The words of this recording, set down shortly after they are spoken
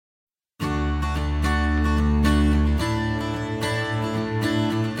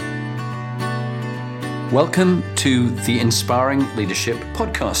Welcome to the Inspiring Leadership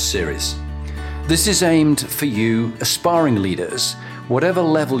podcast series. This is aimed for you aspiring leaders, whatever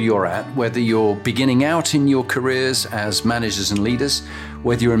level you're at, whether you're beginning out in your careers as managers and leaders,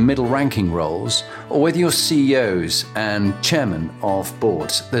 whether you're in middle ranking roles, or whether you're CEOs and chairmen of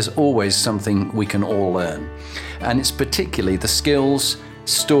boards. There's always something we can all learn. And it's particularly the skills,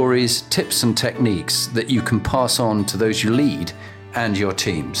 stories, tips and techniques that you can pass on to those you lead and your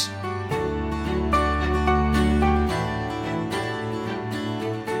teams.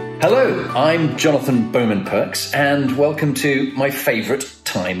 Hello, I'm Jonathan Bowman-Perks, and welcome to my favourite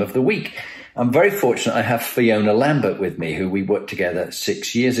time of the week. I'm very fortunate I have Fiona Lambert with me, who we worked together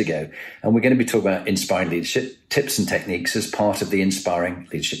 6 years ago, and we're going to be talking about inspiring leadership tips and techniques as part of the Inspiring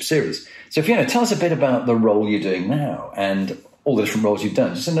Leadership series. So Fiona, tell us a bit about the role you're doing now and all the different roles you've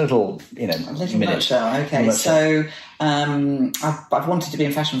done. Just a little, minute. Nutshell. Okay, so I've wanted to be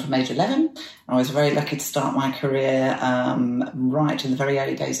in fashion from age 11. I was very lucky to start my career right in the very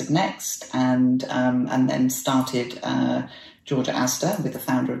early days of Next, and then started Georgia Asda with the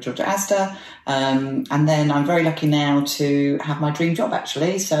founder of Georgia Asda. And then I'm very lucky now to have my dream job,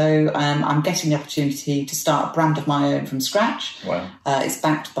 actually. So I'm getting the opportunity to start a brand of my own from scratch. Wow. It's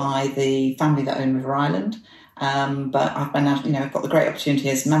backed by the family that own River Island. But I've got the great opportunity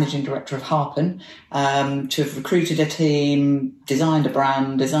as managing director of Harpen to have recruited a team, designed a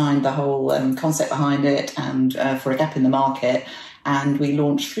brand, designed the whole concept behind it, and for a gap in the market. And we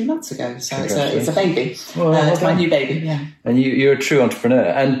launched 3 months ago, so it's a baby. Well, it's my new baby. Yeah. And you're a true entrepreneur.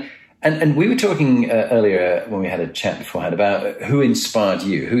 And we were talking earlier when we had a chat beforehand about who inspired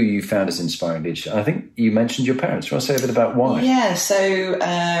you, who you found as inspiring leadership. I think you mentioned your parents. Do you want to say a bit about why? Yeah, so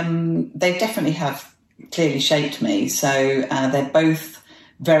they definitely have clearly shaped me. So they're both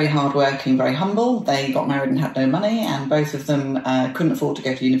very hardworking, very humble. They got married and had no money, and both of them couldn't afford to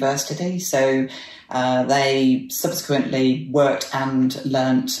go to university. So they subsequently worked and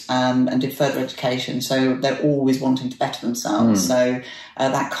learnt and did further education. So they're always wanting to better themselves. So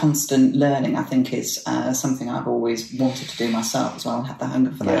that constant learning, I think, is something I've always wanted to do myself as well, and had the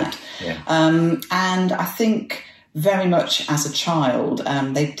hunger for that. Yeah. And I think very much as a child,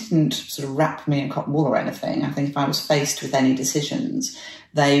 they didn't sort of wrap me in cotton wool or anything. I think if I was faced with any decisions,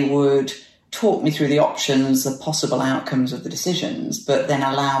 they would talk me through the options, the possible outcomes of the decisions, but then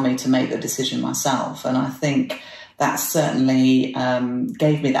allow me to make the decision myself. And I think that certainly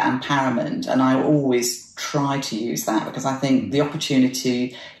gave me that empowerment. And I always try to use that, because I think the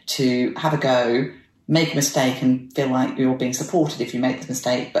opportunity to have a go, make a mistake and feel like you're being supported if you make the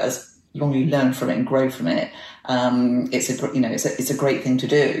mistake, but as long as you learn from it and grow from it, it's a great thing to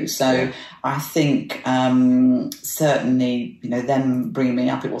do. So I think certainly, them bringing me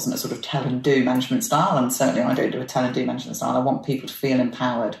up, it wasn't a sort of tell and do management style, and certainly I don't do a tell and do management style. I want people to feel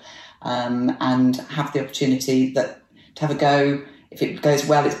empowered and have the opportunity to have a go. If it goes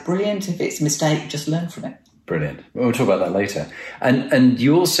well, it's brilliant. If it's a mistake, just learn from it. Brilliant. We'll talk about that later. And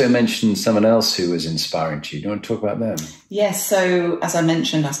you also mentioned someone else who was inspiring to you. Do you want to talk about them? Yes. So as I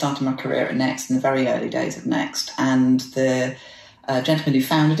mentioned, I started my career at Next in the very early days of Next. And the gentleman who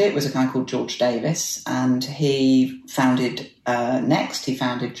founded it was a guy called George Davis. And he founded Next, he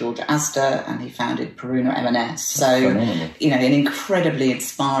founded Georgia Asda, and he founded Purina M&S. So, an incredibly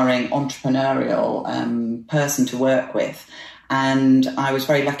inspiring entrepreneurial person to work with. And I was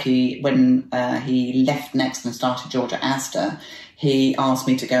very lucky when he left Next and started Georgia Asda. He asked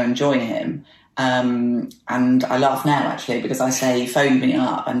me to go and join him. And I laugh now, actually, because I say he phoned me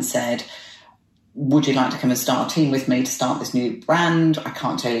up and said, would you like to come and start a team with me to start this new brand? I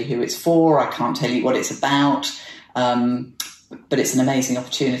can't tell you who it's for. I can't tell you what it's about. But it's an amazing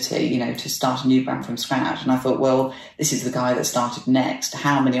opportunity, to start a new brand from scratch. And I thought, well, this is the guy that started Next.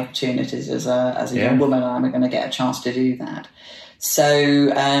 How many opportunities as a young woman am I going to get a chance to do that?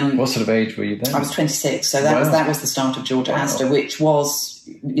 So, what sort of age were you then? I was 26. So that was the start of Georgia Asda, which was,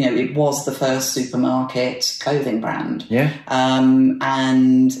 it was the first supermarket clothing brand. Yeah.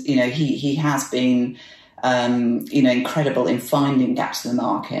 And he has been incredible in finding gaps in the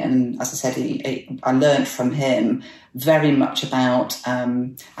market. And as I said, I learned from him very much about,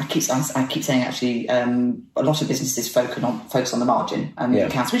 I keep saying actually, a lot of businesses focus on the margin and the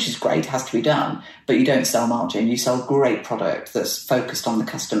accounts, which is great, has to be done, but you don't sell margin, you sell great product that's focused on the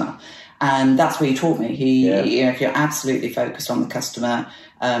customer. And that's what he taught me. If you're absolutely focused on the customer,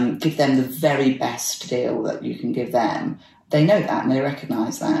 give them the very best deal that you can give them. They know that and they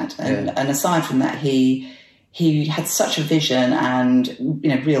recognise that. And aside from that, he had such a vision and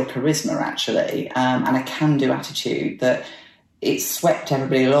real charisma, actually, and a can-do attitude that it swept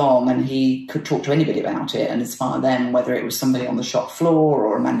everybody along, and he could talk to anybody about it and inspire them, whether it was somebody on the shop floor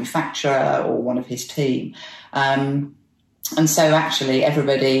or a manufacturer or one of his team. And so actually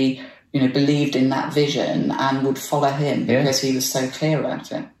everybody, believed in that vision and would follow him because he was so clear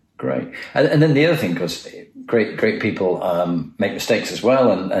about it. Great. And then the other thing, because great people make mistakes as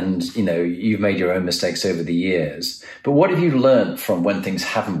well. And you've made your own mistakes over the years. But what have you learned from when things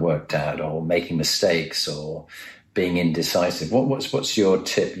haven't worked out, or making mistakes, or being indecisive? What's your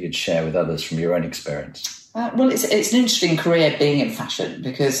tip you'd share with others from your own experience? Well, it's an interesting career being in fashion,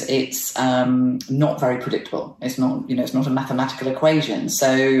 because it's not very predictable. It's not, it's not a mathematical equation.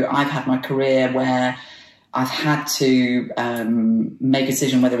 So I've had my career where I've had to make a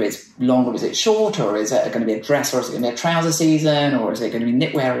decision whether it's long or is it short, or is it going to be a dress, or is it going to be a trouser season, or is it going to be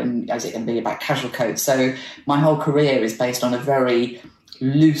knitwear, and is it going to be about casual coats? So my whole career is based on a very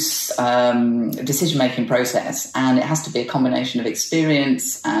loose decision-making process, and it has to be a combination of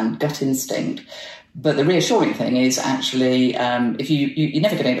experience and gut instinct. But the reassuring thing is actually, if you're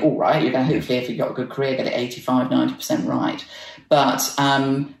never going to get it all right, you're going to hopefully, if you've got a good career, get it 85, 90% right. But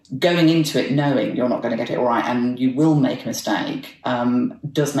going into it knowing you're not going to get it all right and you will make a mistake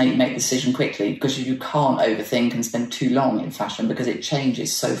does make the decision quickly, because you can't overthink and spend too long in fashion, because it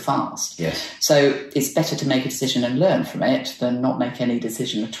changes so fast. Yes. So it's better to make a decision and learn from it than not make any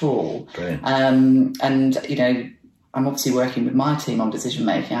decision at all. Brilliant. And, I'm obviously working with my team on decision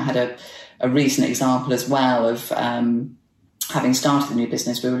making. I had a recent example as well of having started a new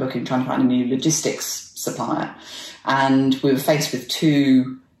business. We were trying to find a new logistics supplier, and we were faced with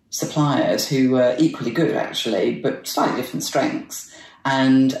two suppliers who were equally good, actually, but slightly different strengths.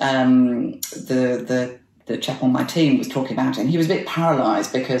 And the chap on my team was talking about it, and he was a bit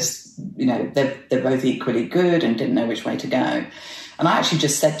paralysed because they're both equally good and didn't know which way to go. And I actually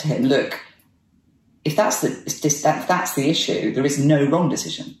just said to him, look, if that's the issue, there is no wrong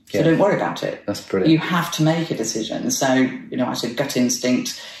decision. So don't worry about it. That's brilliant. You have to make a decision. So, I said gut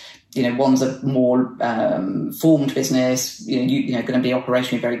instinct, one's a more formed business, going to be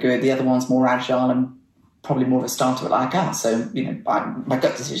operationally very good. The other one's more agile and probably more of a startup like us. So, my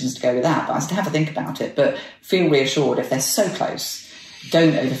gut decision is to go with that. But I still have to think about it. But feel reassured, if they're so close,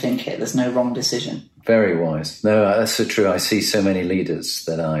 don't overthink it. There's no wrong decision. Very wise. No, that's so true. I see so many leaders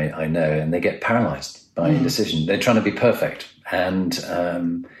that I know, and they get paralysed by indecision. They're trying to be perfect, and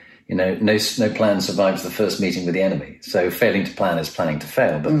no plan survives the first meeting with the enemy. So failing to plan is planning to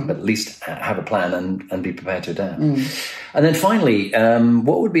fail, but at least have a plan and be prepared to adapt. And then finally,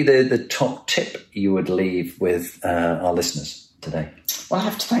 what would be the top tip you would leave with our listeners today? Well, I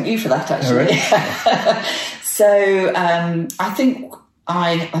have to thank you for that, actually. Oh, really? So I think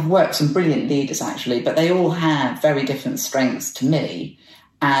I've worked with some brilliant leaders, actually, but they all have very different strengths to me.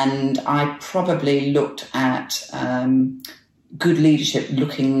 And I probably looked at good leadership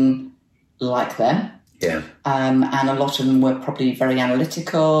looking like them. Yeah. And a lot of them were probably very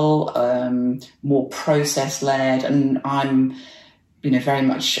analytical, more process-led. And I'm, very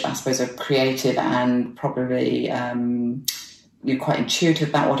much, I suppose, a creative and probably quite intuitive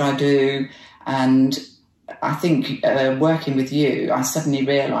about what I do. And I think working with you, I suddenly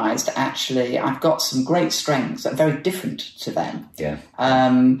realised actually I've got some great strengths that are very different to them. Yeah.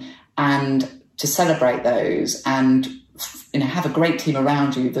 And to celebrate those and have a great team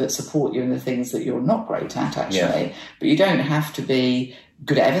around you that support you in the things that you're not great at, actually. But you don't have to be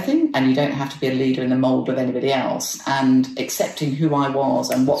good at everything, and you don't have to be a leader in the mould of anybody else. And accepting who I was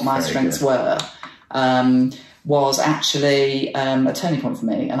and what my strengths were was actually a turning point for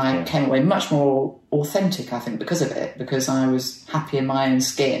me. And I came away much more authentic, I think, because of it, because I was happy in my own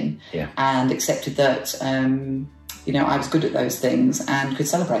skin and accepted that, I was good at those things and could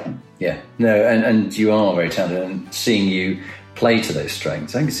celebrate them. Yeah. No, and you are very talented, and seeing you play to those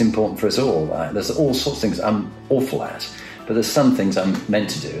strengths, I think it's important for us all. There's all sorts of things I'm awful at, but there's some things I'm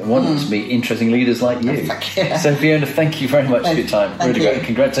meant to do. And one to meet interesting leaders like you. So Fiona, thank you very much for your time. Really great.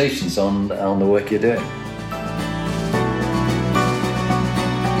 Congratulations on the work you're doing.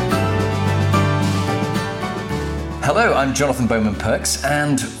 Hello, I'm Jonathan Bowman Perks,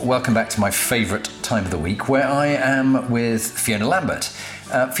 and welcome back to my favourite time of the week, where I am with Fiona Lambert.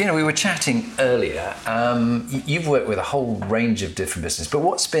 Fiona, we were chatting earlier. You've worked with a whole range of different businesses, but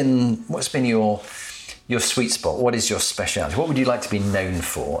what's been your sweet spot? What is your speciality? What would you like to be known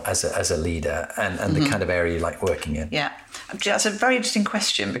for as a leader, and the kind of area you like working in? Yeah, that's a very interesting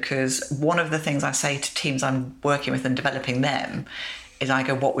question, because one of the things I say to teams I'm working with and developing them is I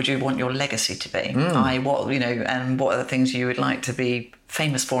go, what would you want your legacy to be? And what are the things you would like to be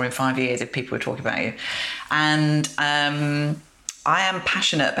famous for in 5 years if people were talking about you? And I am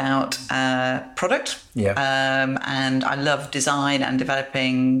passionate about product, and I love design and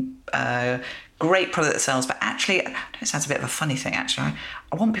developing great product that sells. But actually, I know it sounds a bit of a funny thing. Actually,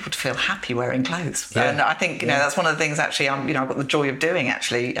 I want people to feel happy wearing clothes, and I think that's one of the things. Actually, I've got the joy of doing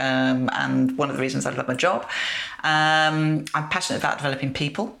actually, and one of the reasons I love my job. I'm passionate about developing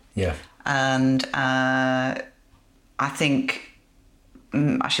people, and I think.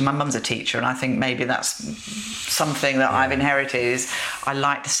 Actually, my mum's a teacher, and I think maybe that's something that I've inherited. Is I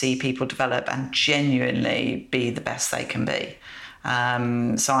like to see people develop and genuinely be the best they can be.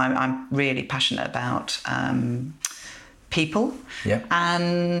 So I'm really passionate about people. Yeah.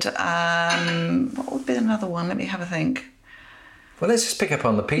 And what would be another one? Let me have a think. Well, let's just pick up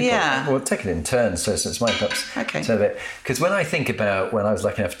on the people. Yeah. We'll take it in turns, so it's my perhaps. Okay. So because when I think about when I was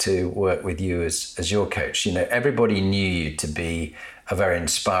lucky enough to work with you as your coach, everybody knew you to be a very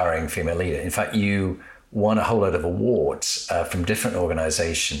inspiring female leader. In fact, you won a whole load of awards from different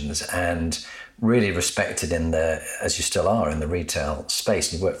organisations and really respected as you still are, in the retail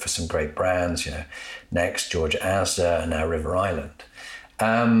space. You worked for some great brands, Next, George Asda, and now River Island.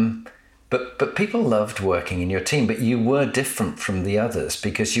 But people loved working in your team, but you were different from the others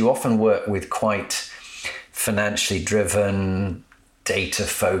because you often work with quite financially driven,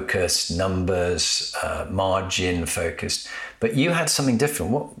 data-focused, numbers, margin-focused. But you had something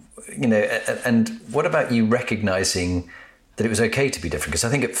different. And what about you recognizing that it was okay to be different? Because I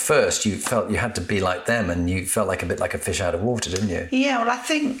think at first you felt you had to be like them, and you felt like a bit like a fish out of water, didn't you? Yeah, well, I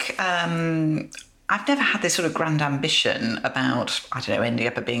think I've never had this sort of grand ambition about, ending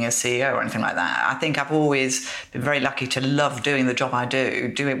up being a CEO or anything like that. I think I've always been very lucky to love doing the job I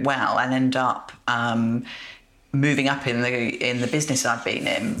do it well, and end up moving up in the business I've been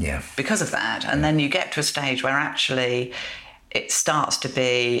in because of that. And then you get to a stage where actually it starts to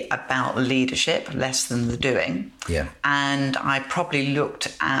be about leadership less than the doing. Yeah. And I probably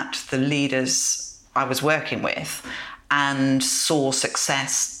looked at the leaders I was working with and saw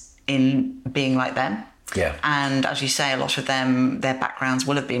success in being like them. Yeah. And as you say, a lot of them, their backgrounds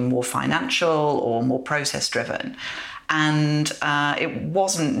will have been more financial or more process driven. And it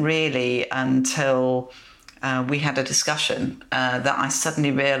wasn't really until we had a discussion that I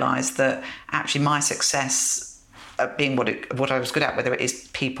suddenly realised that actually my success being what I was good at, whether it is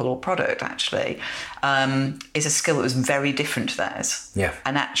people or product, actually, is a skill that was very different to theirs. Yeah.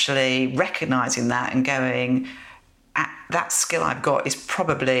 And actually recognising that and going, that skill I've got is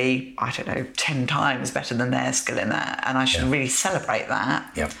probably, 10 times better than their skill in that. And I should really celebrate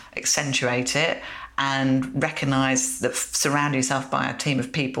that, accentuate it, and recognise that surrounding yourself by a team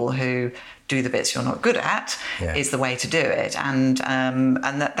of people who do the bits you're not good at is the way to do it. And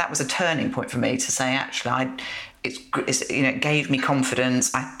that was a turning point for me to say, actually, it gave me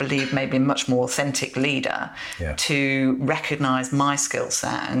confidence. I believe maybe a much more authentic leader to recognise my skill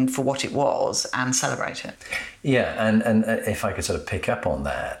set and for what it was and celebrate it. Yeah, and if I could sort of pick up on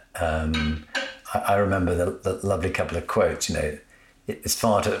that, I remember the lovely couple of quotes. It's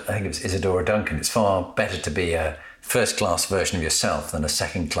I think it was Isadora Duncan. It's far better to be a first-class version of yourself than a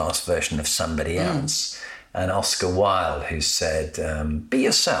second-class version of somebody else. And Oscar Wilde, who said, "Be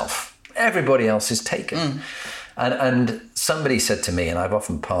yourself. Everybody else is taken." And somebody said to me, and I've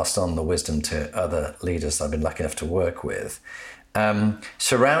often passed on the wisdom to other leaders that I've been lucky enough to work with,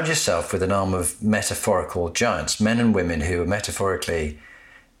 surround yourself with an arm of metaphorical giants, men and women who are metaphorically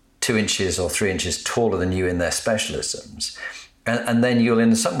 2 inches or 3 inches taller than you in their specialisms. And then you'll,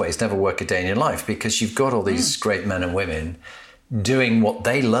 in some ways, never work a day in your life because you've got all these great men and women doing what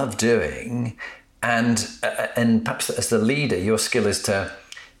they love doing. And perhaps as the leader, your skill is to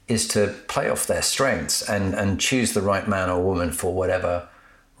play off their strengths and choose the right man or woman for whatever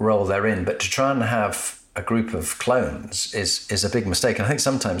role they're in. But to try and have a group of clones is a big mistake. And I think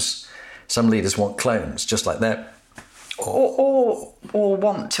sometimes some leaders want clones, just like that. Or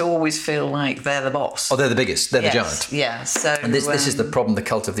want to always feel like they're the boss. Oh, they're the biggest. They're the giant. Yeah. So, and this is the problem, the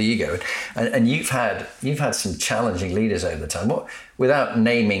cult of the ego. And you've had some challenging leaders over the time. Without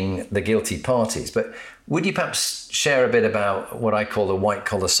naming the guilty parties, but would you perhaps share a bit about what I call the white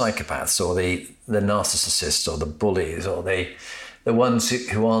collar psychopaths, or the narcissists, or the bullies, or the ones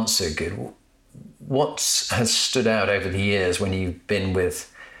who aren't so good? What has stood out over the years when you've been with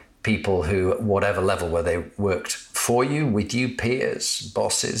people who, whatever level, where they worked for you, with you, peers,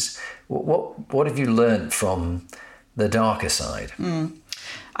 bosses? What have you learned from the darker side?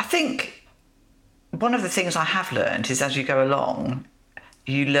 I think one of the things I have learned is as you go along,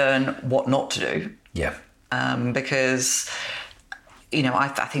 you learn what not to do. Yeah. Because,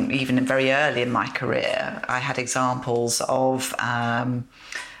 I think even very early in my career, I had examples of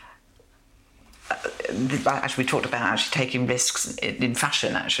actually we talked about actually taking risks in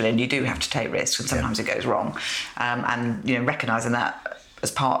fashion, actually, and you do have to take risks, and sometimes it goes wrong, and recognising that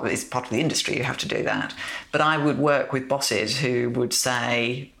as part of the industry, you have to do that. But I would work with bosses who would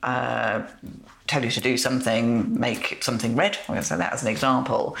say, tell you to do something, make something red, I'm going to say that as an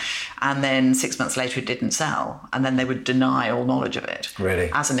example, and then 6 months later it didn't sell, and then they would deny all knowledge of it.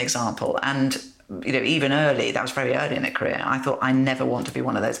 Really? As an example. And even early, that was very early in a career, I thought, I never want to be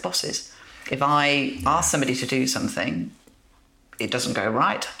one of those bosses. If I ask somebody to do something, it doesn't go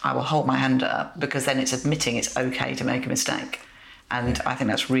right, I will hold my hand up, because then it's admitting it's okay to make a mistake. And I think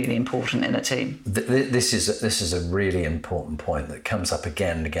that's really important in a team. This is a really important point that comes up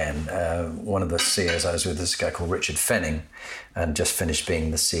again and again. One of the CEOs I was with is a guy called Richard Fenning, and just finished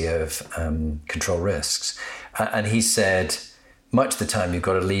being the CEO of Control Risks. And he said, much of the time you've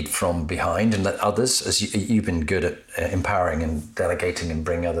got to lead from behind and let others, as you've been good at empowering and delegating and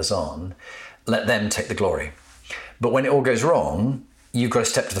bringing others on, let them take the glory. But when it all goes wrong, you've got to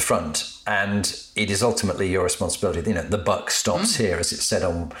step to the front, and it is ultimately your responsibility. The buck stops here, as it said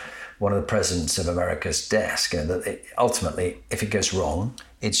on one of the presidents of America's desk. That ultimately, if it goes wrong,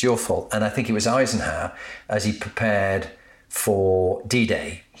 it's your fault. And I think it was Eisenhower, as he prepared for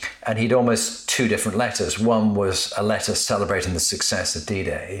D-Day, and he'd almost two different letters. One was a letter celebrating the success of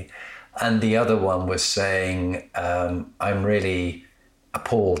D-Day, and the other one was saying, I'm really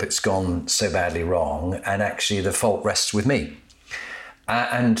appalled it's gone so badly wrong, and actually the fault rests with me.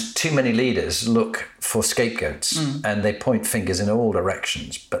 And too many leaders look for scapegoats, and they point fingers in all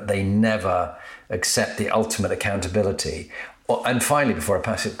directions, but they never accept the ultimate accountability. And finally, before I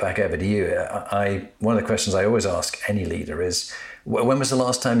pass it back over to you, one of the questions I always ask any leader is, when was the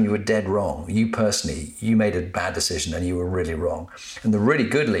last time you were dead wrong? You personally, you made a bad decision and you were really wrong. And the really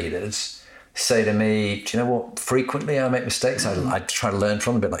good leaders say to me, do you know what? Frequently I make mistakes. I try to learn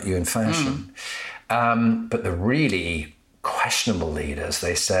from them, a bit like you in fashion. But the really questionable leaders,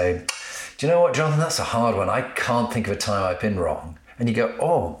 they say, do you know what, Jonathan, that's a hard one. I can't think of a time I've been wrong. And you go,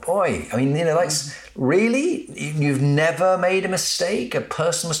 oh boy, I mean, that's really, you've never made a mistake, a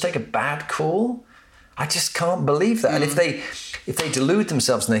personal mistake, a bad call? I just can't believe that. And if they delude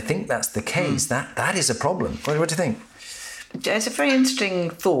themselves and they think that's the case, that is a problem. What do you think? It's a very interesting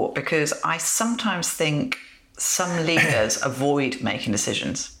thought, because I sometimes think some leaders avoid making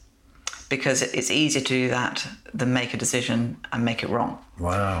decisions, because it's easier to do that than make a decision and make it wrong.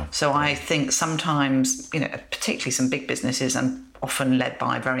 Wow. So I think sometimes, particularly some big businesses, and often led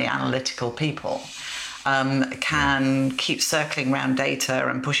by very analytical people, can keep circling around data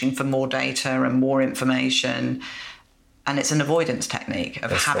and pushing for more data and more information. And it's an avoidance technique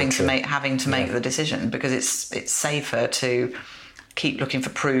of having to make the decision, because it's safer to keep looking for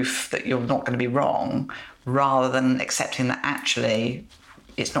proof that you're not going to be wrong, rather than accepting that actually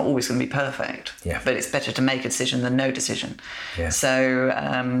it's not always going to be perfect, but it's better to make a decision than no decision. Yeah. So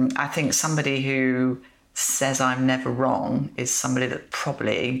I think somebody who says I'm never wrong is somebody that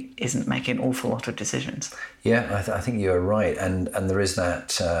probably isn't making an awful lot of decisions. Yeah, I think you're right. And there is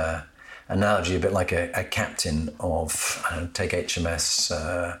that analogy, a bit like a captain of, take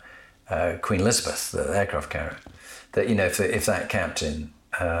HMS Queen Elizabeth, the aircraft carrier, that, if that captain,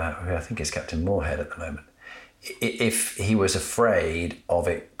 who I think is Captain Moorhead at the moment, if he was afraid of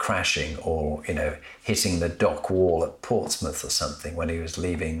it crashing or, hitting the dock wall at Portsmouth or something when he was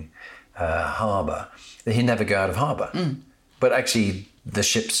leaving harbour, that he'd never go out of harbour. But actually, the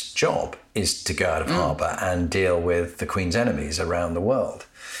ship's job is to go out of harbour and deal with the Queen's enemies around the world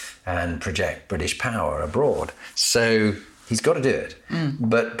and project British power abroad. So he's got to do it.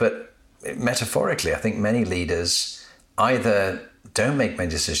 But metaphorically, I think many leaders either don't make many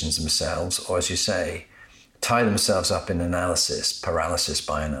decisions themselves, or, as you say, tie themselves up in analysis, paralysis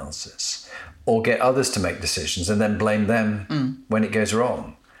by analysis, or get others to make decisions and then blame them when it goes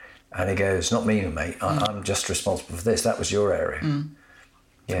wrong. And he goes, not me, mate, I'm just responsible for this. That was your area.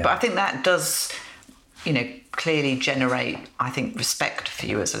 Yeah. But I think that does, clearly generate, I think, respect for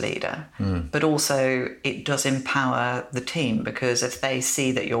you as a leader. But also it does empower the team, because if they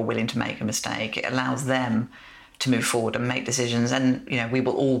see that you're willing to make a mistake, it allows them to move forward and make decisions. And, we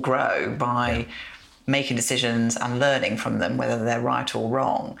will all grow by making decisions and learning from them, whether they're right or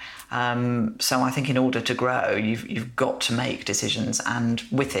wrong. So I think in order to grow, you've got to make decisions, and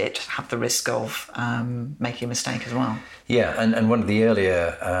with it have the risk of making a mistake as well. Yeah, and one of the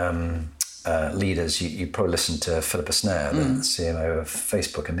earlier leaders, you probably listened to Philippa Snare, the CMO of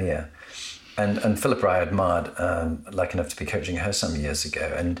Facebook EMEA. And Philippa I admired, lucky enough to be coaching her some years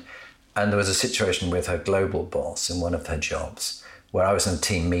ago. And there was a situation with her global boss in one of her jobs, where I was in a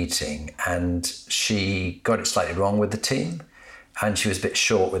team meeting and she got it slightly wrong with the team. and she was a bit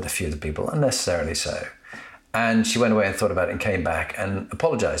short with a few of the people, unnecessarily so. And she went away and thought about it and came back and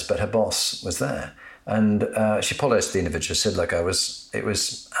apologised, but her boss was there. And she apologised to the individual, said, look, I was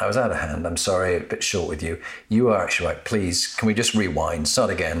out of hand. I'm sorry, a bit short with you. You are actually right. Please, can we just rewind, start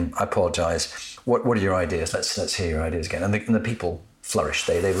again? I apologise. What are your ideas? Let's hear your ideas again. And the people flourished.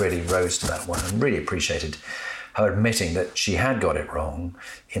 They really rose to that one and really appreciated her admitting that she had got it wrong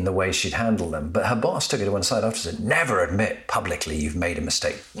in the way she'd handled them. But her boss took it to one side after and said, never admit publicly you've made a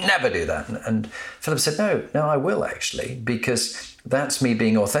mistake. Never do that. And Philip said, no, I will actually, because that's me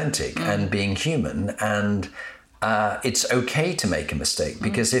being authentic and being human. And it's okay to make a mistake,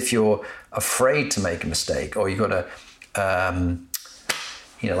 because if you're afraid to make a mistake, or you've got a,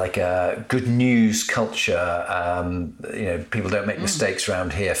 like a good news culture, people don't make mistakes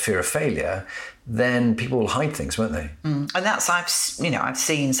around here, fear of failure, then people will hide things, won't they? And that's, I've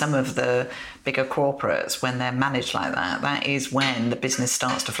seen some of the bigger corporates, when they're managed like that, that is when the business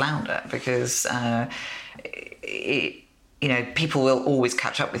starts to flounder, because people will always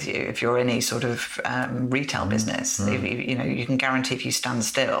catch up with you if you're any sort of retail business. If, you can guarantee if you stand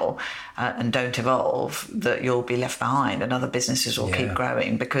still and don't evolve, that you'll be left behind, and other businesses will keep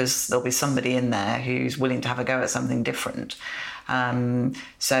growing, because there'll be somebody in there who's willing to have a go at something different.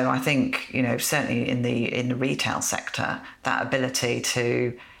 So I think, certainly in the retail sector, that ability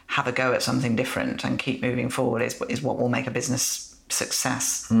to have a go at something different and keep moving forward is what will make a business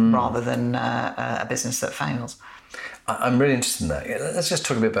success, rather than a business that fails. I'm really interested in that. Let's just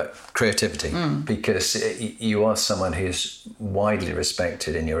talk a bit about creativity, because you are someone who's widely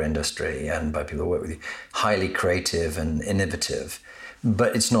respected in your industry and by people who work with you, highly creative and innovative.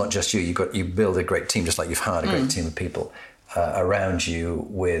 But it's not just you. You build a great team, just like you've hired a great team of people around you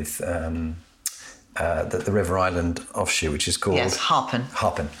with the River Island offshoot, which is called... Yes,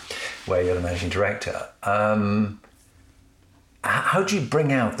 Harpen, where you're the managing director. How do you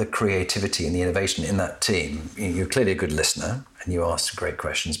bring out the creativity and the innovation in that team? You're clearly a good listener and you ask great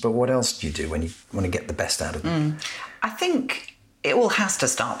questions, but what else do you do when you want to get the best out of them? I think it all has to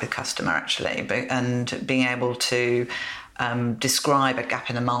start with customer, actually, and being able to describe a gap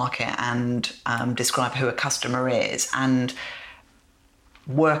in the market and describe who a customer is, and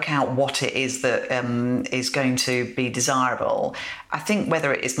work out what it is that is going to be desirable. I think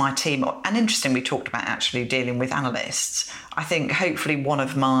whether it is my team, and interesting, we talked about actually dealing with analysts. I think hopefully one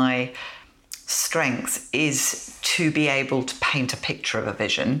of my strengths is to be able to paint a picture of a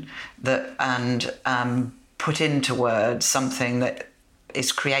vision and put into words something that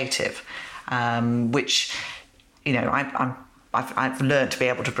is creative, which, I've learned to be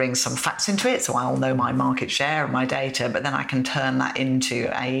able to bring some facts into it, so I'll know my market share and my data, but then I can turn that into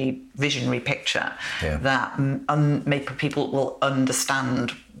a visionary picture that maybe people will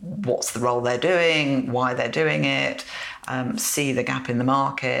understand what's the role they're doing, why they're doing it, see the gap in the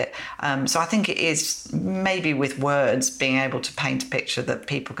market. So I think it is maybe with words being able to paint a picture that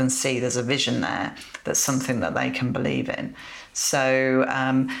people can see there's a vision there, that's something that they can believe in. So,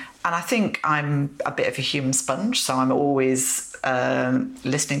 and I think I'm a bit of a human sponge, so I'm always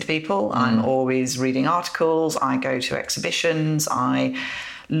listening to people. I'm always reading articles. I go to exhibitions. I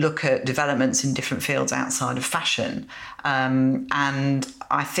look at developments in different fields outside of fashion. And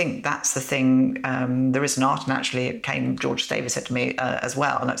I think that's the thing. There is an art, and actually George Davis said to me as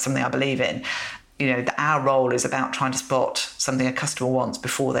well, and that's something I believe in. Our role is about trying to spot something a customer wants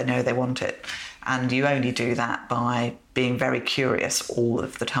before they know they want it. And you only do that by being very curious all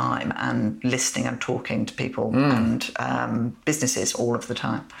of the time and listening and talking to people and businesses all of the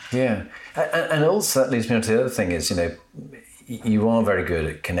time. Yeah. And also that leads me on to the other thing is, you are very good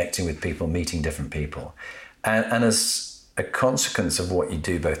at connecting with people, meeting different people. And as a consequence of what you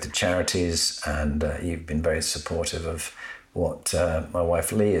do, both to charities and you've been very supportive of what my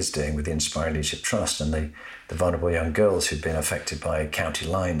wife Lee is doing with the Inspiring Leadership Trust and the vulnerable young girls who've been affected by county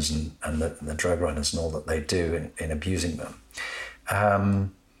lines and the drug runners and all that they do in abusing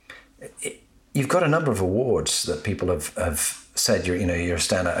them. You've got a number of awards that people have said you're a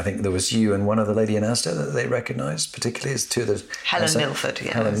standout. I think there was you and one other lady in Asda that they recognised, particularly as two of the... Helen Milford,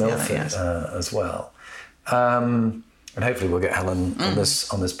 as well. And hopefully we'll get Helen on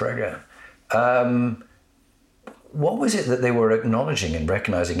this programme. What was it that they were acknowledging and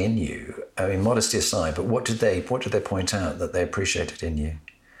recognising in you? I mean, modesty aside, but what did they point out that they appreciated in you?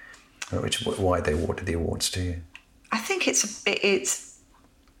 Why they awarded the awards to you? I think it's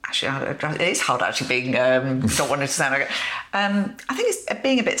actually, it is hard actually being, not wanting to sound like it. I think it's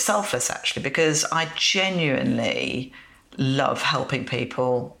being a bit selfless actually, because I genuinely love helping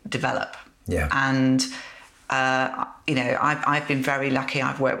people develop. Yeah. And I've been very lucky.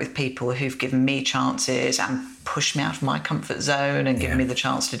 I've worked with people who've given me chances and pushed me out of my comfort zone and given me the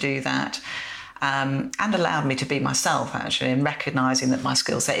chance to do that. And allowed me to be myself, actually, and recognising that my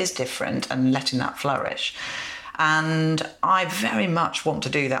skill set is different and letting that flourish. And I very much want to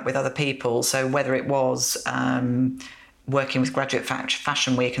do that with other people. So whether it was working with Graduate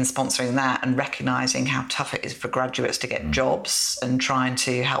Fashion Week and sponsoring that and recognising how tough it is for graduates to get jobs and trying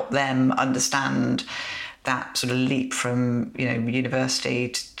to help them understand that sort of leap from, you know, university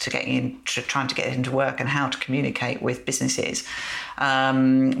to getting into trying to get into work and how to communicate with businesses,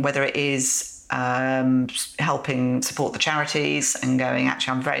 whether it is helping support the charities and going,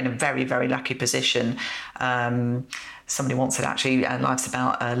 actually, I'm in a very, very lucky position. Somebody once said, actually, life's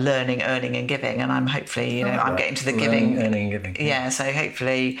about learning, earning and giving. And I'm hopefully, you know, I'm getting to the giving. Earning and giving. Yeah, so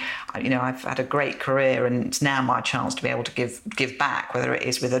hopefully, you know, I've had a great career and it's now my chance to be able to give back, whether it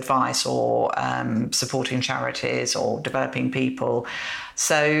is with advice or supporting charities or developing people.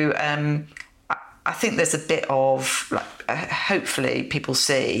 So I think there's a bit of, like, hopefully people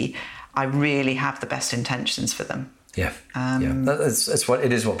see I really have the best intentions for them. Yeah, That's what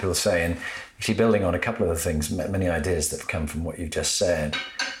it is. What people say, and actually building on a couple of the things, many ideas that have come from what you've just said.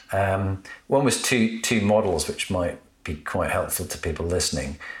 One was two models which might be quite helpful to people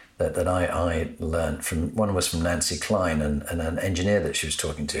listening. That I learned from. One was from Nancy Klein and an engineer that she was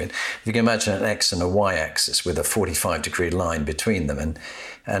talking to. And if you can imagine an X and a Y axis with a 45-degree line between them,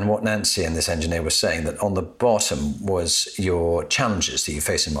 and what Nancy and this engineer was saying, that on the bottom was your challenges that you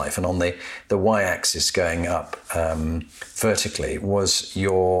face in life, and on the Y axis going up vertically was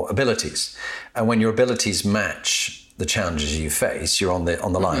your abilities. And when your abilities match the challenges you face, you're on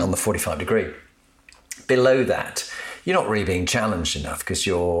the line, on the 45-degree. Below that, you're not really being challenged enough because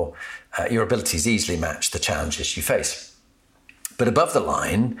your abilities easily match the challenges you face. But above the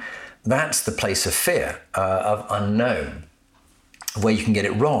line, that's the place of fear, of unknown, where you can get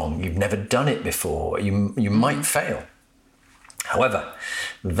it wrong. You've never done it before. You might fail. However,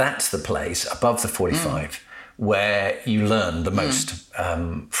 that's the place above the 45 where you learn the most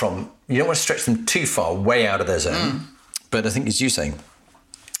from. You don't want to stretch them too far, way out of their zone. But I think, as you're saying,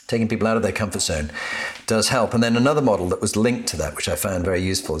 taking people out of their comfort zone does help. And then another model that was linked to that, which I found very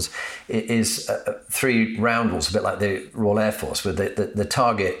useful, is 3 roundels, a bit like the Royal Air Force, with the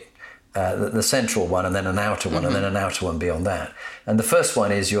target, the central one, and then an outer one, and then an outer one beyond that. And the first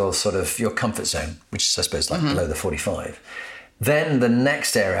one is your comfort zone, which is, I suppose, like below the 45. Then the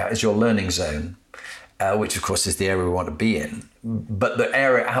next area is your learning zone, which of course is the area we want to be in. But the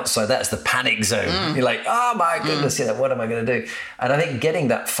area outside that is the panic zone. You're like, oh my goodness, what am I going to do? And I think getting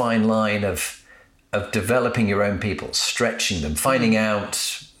that fine line of developing your own people, stretching them, finding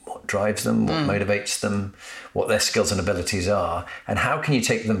out what drives them, what motivates them, what their skills and abilities are, and how can you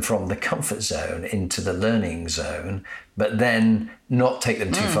take them from the comfort zone into the learning zone, but then not take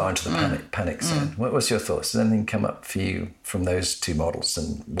them too far into the panic zone. What was your thoughts? Does anything come up for you from those two models?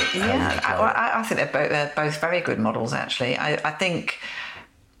 And I think they're both very good models, actually. I think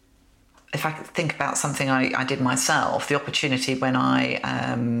if I think about something I did myself, the opportunity when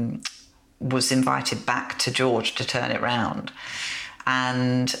I was invited back to George to turn it round.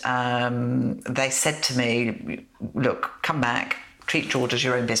 And they said to me, look, come back, treat George as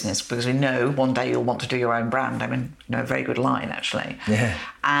your own business, because we know one day you'll want to do your own brand. I mean, a very good line, actually. Yeah.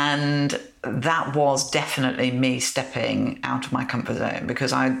 And that was definitely me stepping out of my comfort zone,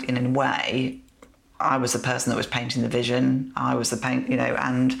 because in a way, I was the person that was painting the vision. I was the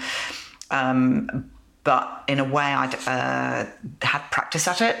but in a way, I'd had practice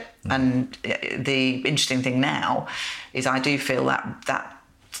at it. And the interesting thing now is I do feel that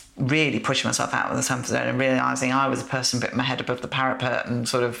really pushing myself out of the comfort zone and realising I was a person putting my head above the parapet and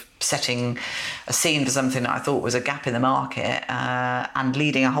sort of setting a scene for something that I thought was a gap in the market, and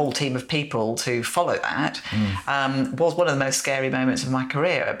leading a whole team of people to follow that was one of the most scary moments of my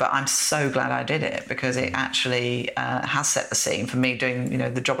career. But I'm so glad I did it, because it actually has set the scene for me doing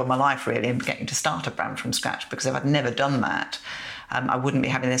the job of my life, really, and getting to start a brand from scratch. Because if I'd never done that, I wouldn't be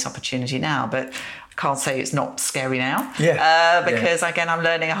having this opportunity now. But I can't say it's not scary now. Because again, I'm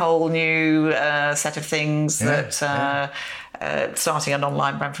learning a whole new set of things that starting an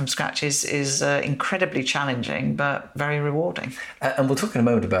online brand from scratch is incredibly challenging, but very rewarding. And we'll talk in a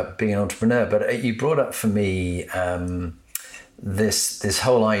moment about being an entrepreneur, but you brought up for me this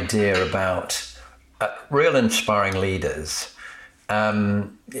whole idea about real inspiring leaders.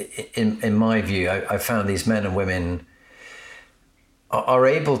 In my view, I found these men and women are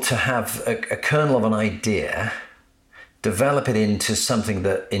able to have a kernel of an idea, develop it into something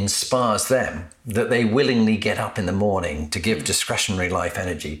that inspires them, that they willingly get up in the morning to give discretionary life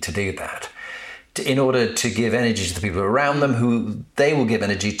energy to do that, in order to give energy to the people around them, who they will give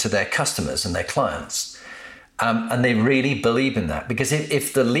energy to their customers and their clients. And they really believe in that, because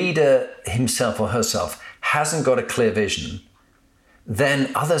if the leader himself or herself hasn't got a clear vision,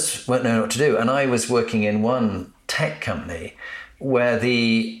 then others won't know what to do. And I was working in one tech company where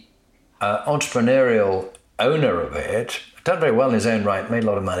the entrepreneurial owner of it done very well in his own right, made a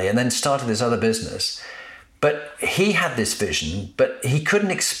lot of money, and then started this other business. But he had this vision, but he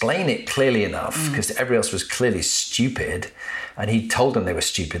couldn't explain it clearly enough because everybody else was clearly stupid. And he told them they were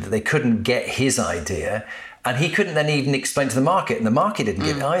stupid, that they couldn't get his idea. And he couldn't then even explain to the market, and the market didn't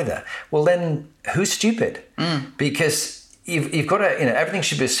get it either. Well, then who's stupid? Because you've got to, everything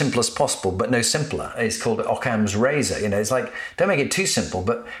should be as simple as possible, but no simpler. It's called Occam's razor. It's like, don't make it too simple,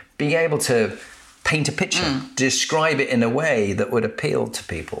 but being able to paint a picture, describe it in a way that would appeal to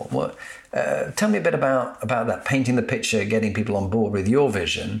people. Tell me a bit about that, painting the picture, getting people on board with your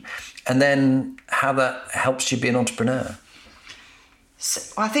vision, and then how that helps you be an entrepreneur.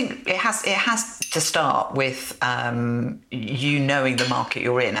 So I think it has to start with you knowing the market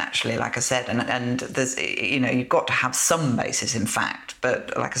you're in, actually, like I said, and there's, you've got to have some basis in fact,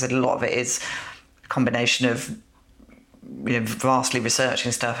 but like I said, a lot of it is a combination of vastly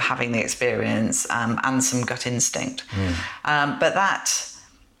researching stuff, having the experience, and some gut instinct. But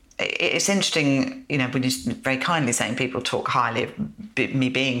it's interesting, when you're very kindly saying people talk highly of me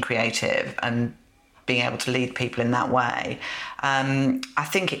being creative and being able to lead people in that way. I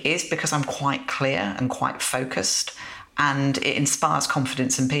think it is because I'm quite clear and quite focused, and it inspires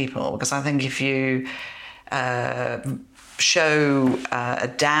confidence in people. Because I think if you show a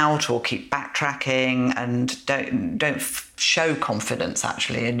doubt or keep backtracking and don't show confidence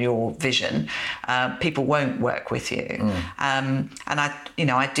actually in your vision, people won't work with you. And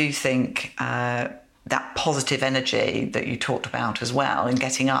I do think that positive energy that you talked about as well, and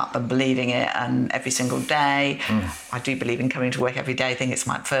getting up and believing it, and every single day. I do believe in coming to work every day. I think it's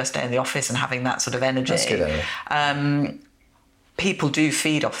my first day in the office and having that sort of energy. That's good. People do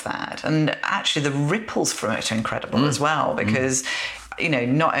feed off that, and actually the ripples from it are incredible as well, because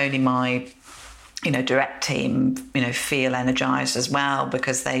not only my direct team feel energized as well,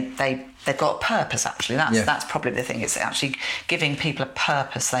 because they've got a purpose. Actually, that's probably the thing. It's actually giving people a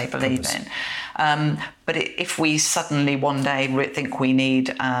purpose they believe in. But if we suddenly one day think we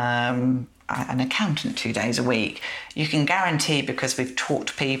need an accountant 2 days a week, you can guarantee, because we've talked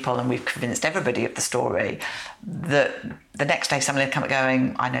to people and we've convinced everybody of the story, that the next day somebody will come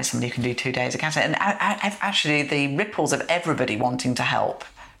going, I know somebody who can do 2 days accountant. And actually the ripples of everybody wanting to help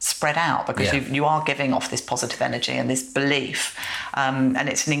spread out, because you are giving off this positive energy and this belief. And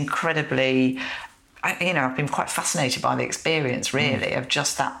it's an incredibly... I've been quite fascinated by the experience, really, of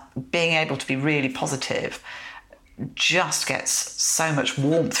just that being able to be really positive just gets so much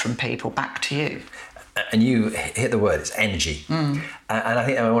warmth from people back to you. And you hit the word, it's energy. And I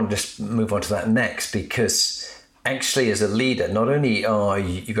think I want to just move on to that next, because actually as a leader, not only are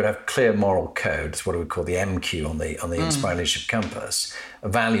you've got to have clear moral codes, what do we call the MQ on the Inspiring Leadership Compass,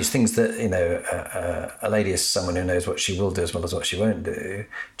 values, things that, a lady is someone who knows what she will do as well as what she won't do,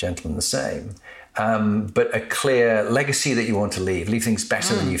 gentlemen the same. But a clear legacy that you want to leave things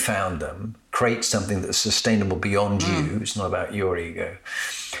better than you found them, create something that's sustainable beyond you. It's not about your ego.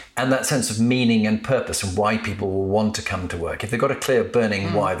 And that sense of meaning and purpose, and why people will want to come to work. If they've got a clear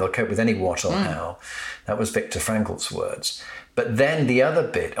burning why, they'll cope with any what or how. That was Viktor Frankl's words. But then the other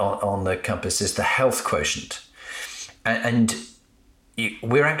bit on the compass is the health quotient. And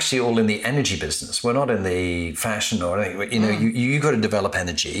we're actually all in the energy business. We're not in the fashion or anything. You got to develop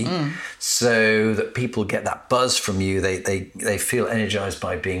energy so that people get that buzz from you. They feel energized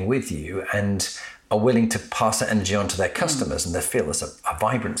by being with you and are willing to pass that energy on to their customers, and they feel there's a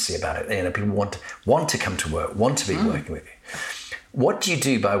vibrancy about it. People want to come to work, want to be working with you. What do you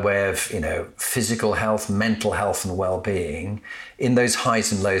do by way of, physical health, mental health and well-being in those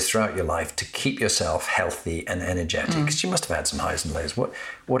highs and lows throughout your life to keep yourself healthy and energetic? Because you must have had some highs and lows.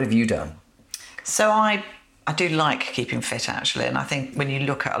 What have you done? So I do like keeping fit, actually. And I think when you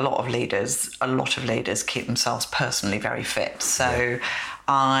look at a lot of leaders keep themselves personally very fit. So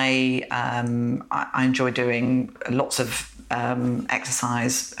I enjoy doing lots of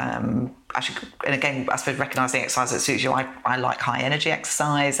exercise, actually, and again, I suppose recognising exercise that suits you. I like high energy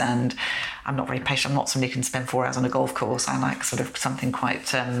exercise, and I'm not very patient. I'm not somebody who can spend 4 hours on a golf course. I like sort of something quite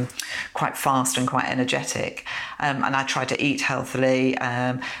fast and quite energetic. And I try to eat healthily.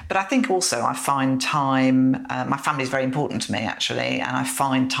 But I think also I find time. My family is very important to me, actually, and I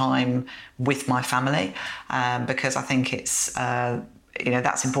find time with my family because I think it's.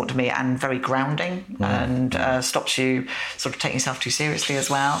 That's important to me, and very grounding, and stops you sort of taking yourself too seriously as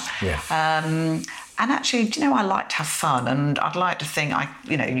well. And actually, I like to have fun, and I'd like to think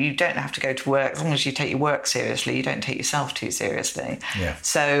you don't have to go to work as long as you take your work seriously. You don't take yourself too seriously. Yeah.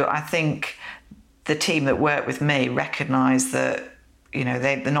 So I think the team that work with me recognise that.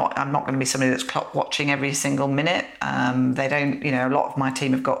 They're not. I'm not going to be somebody that's clock watching every single minute. They don't. A lot of my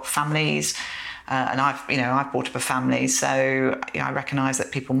team have got families, and I've brought up a family, so I recognise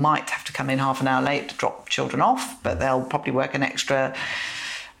that people might have to come in half an hour late to drop children off, but they'll probably work an extra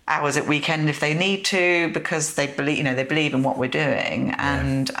hours at weekend if they need to, because they believe in what we're doing,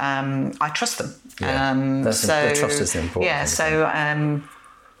 and I trust them. Yeah. The trust is important. Yeah. So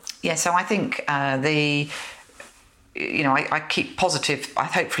I think I keep positive,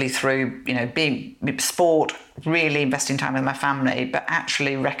 hopefully through, being sport, really investing time with my family, but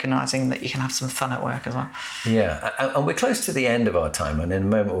actually recognising that you can have some fun at work as well. Yeah, and we're close to the end of our time, and in a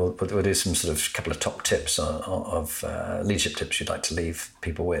moment we'll do some sort of couple of top tips of leadership tips you'd like to leave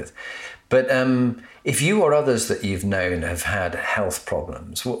people with. But if you or others that you've known have had health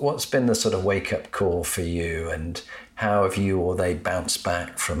problems, what's been the sort of wake-up call for you, and how have you or they bounced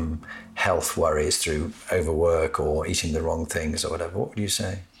back from health worries through overwork or eating the wrong things or whatever? What would you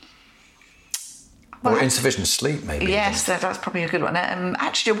say? Or insufficient sleep, maybe. Yes, that's probably a good one.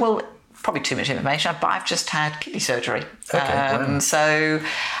 Actually, probably too much information, but I've just had kidney surgery. Okay, wow.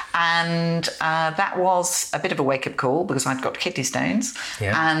 That was a bit of a wake-up call because I'd got kidney stones.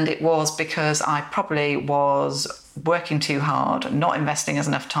 Yeah. And it was because I probably was working too hard, not investing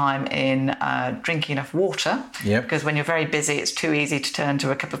enough time in drinking enough water. Yep. Because when you're very busy, it's too easy to turn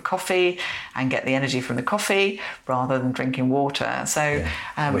to a cup of coffee and get the energy from the coffee rather than drinking water. So,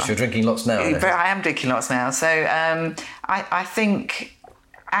 which you're drinking lots now. I am drinking lots now. So I think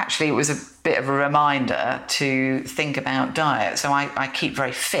actually it was a bit of a reminder to think about diet. So I keep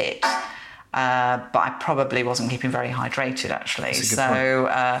very fit, but I probably wasn't keeping very hydrated actually. So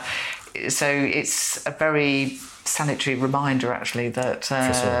it's a very salutary reminder actually that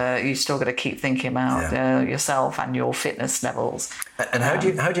you still got to keep thinking about yourself and your fitness levels. And how do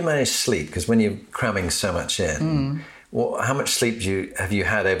you manage sleep? Because when you're cramming so much in, how much sleep have you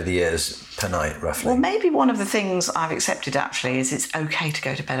had over the years per night, roughly? Well, maybe one of the things I've accepted actually is it's okay to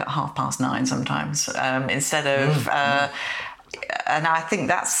go to bed at 9:30 sometimes instead of, and I think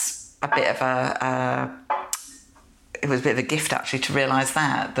that's a bit of it was a bit of a gift actually to realise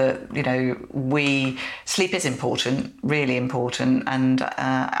that sleep is important, really important, and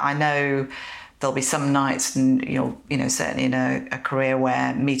I know there'll be some nights, and certainly in a career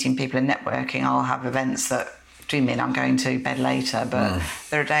where meeting people and networking, I'll have events that do mean I'm going to bed later, but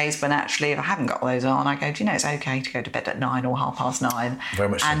there are days when actually if I haven't got those on, I go, it's okay to go to bed at 9 or 9:30. Very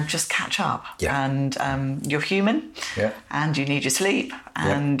much and so. just catch up. Yeah. And you're human, and you need your sleep,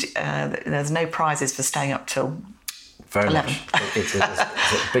 and there's no prizes for staying up till very 11. Much. It's a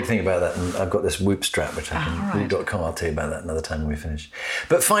big thing about that, and I've got this Whoop strap, which I can, Whoop.com, I'll tell you about that another time when we finish.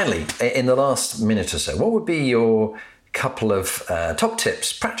 But finally, in the last minute or so, what would be your couple of top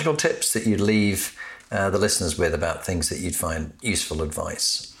tips, practical tips that you'd leave the listeners with about things that you'd find useful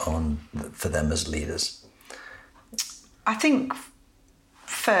advice on for them as leaders? I think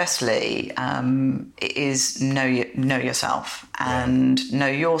firstly, it is know yourself and know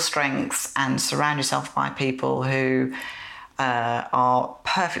your strengths, and surround yourself by people who are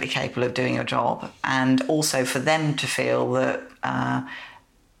perfectly capable of doing your job, and also for them to feel that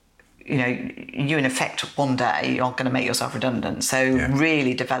you in effect one day are going to make yourself redundant. So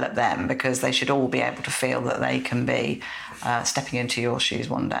really develop them, because they should all be able to feel that they can be stepping into your shoes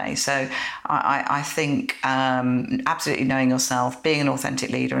one day. So I think absolutely knowing yourself, being an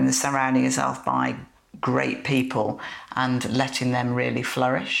authentic leader, and surrounding yourself by great people and letting them really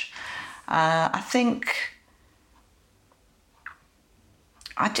flourish. I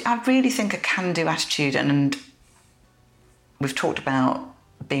really think a can-do attitude, and we've talked about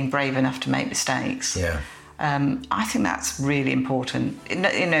being brave enough to make mistakes. I think that's really important.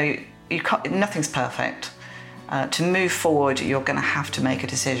 Nothing's perfect. To move forward, you're going to have to make a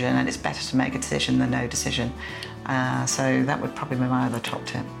decision, and it's better to make a decision than no decision. So that would probably be my other top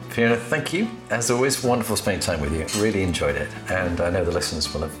tip. Fiona, thank you. As always, wonderful spending time with you. Really enjoyed it, and I know the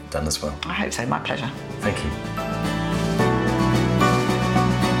listeners will have done as well. I hope so. My pleasure. Thank you.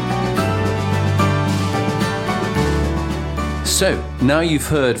 So, now you've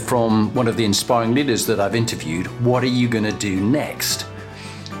heard from one of the inspiring leaders that I've interviewed, what are you going to do next?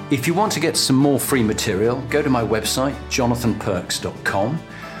 If you want to get some more free material, go to my website, jonathanperks.com,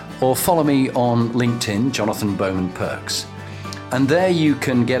 or follow me on LinkedIn, Jonathan Bowman Perks. And there you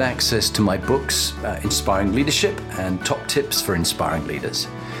can get access to my books, Inspiring Leadership and Top Tips for Inspiring Leaders.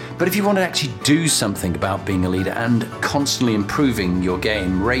 But if you want to actually do something about being a leader and constantly improving your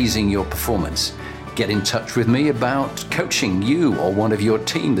game, raising your performance, get in touch with me about coaching you or one of your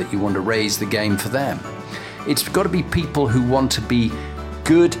team that you want to raise the game for them. It's got to be people who want to be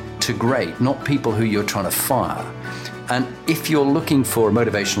good to great, not people who you're trying to fire. And if you're looking for a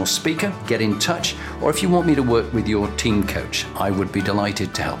motivational speaker, get in touch. Or if you want me to work with your team coach, I would be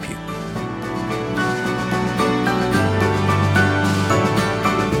delighted to help you.